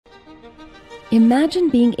Imagine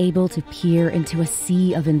being able to peer into a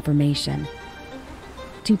sea of information,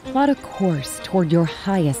 to plot a course toward your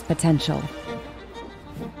highest potential.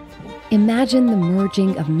 Imagine the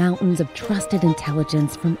merging of mountains of trusted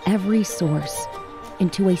intelligence from every source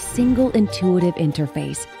into a single intuitive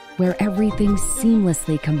interface where everything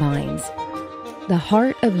seamlessly combines. The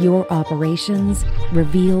heart of your operations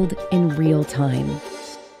revealed in real time.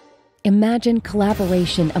 Imagine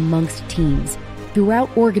collaboration amongst teams,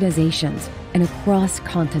 throughout organizations, and across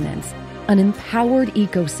continents. An empowered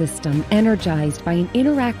ecosystem energized by an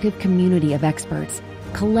interactive community of experts,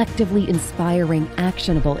 collectively inspiring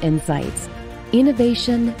actionable insights.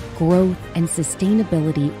 Innovation, growth, and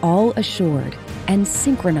sustainability all assured and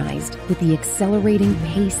synchronized with the accelerating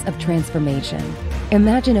pace of transformation.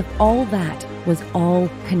 Imagine if all that was all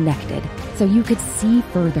connected, so you could see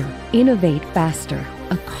further, innovate faster,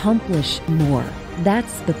 accomplish more.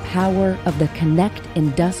 That's the power of the Connect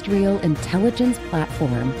Industrial Intelligence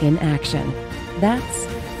Platform in action. That's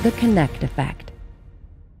the Connect Effect.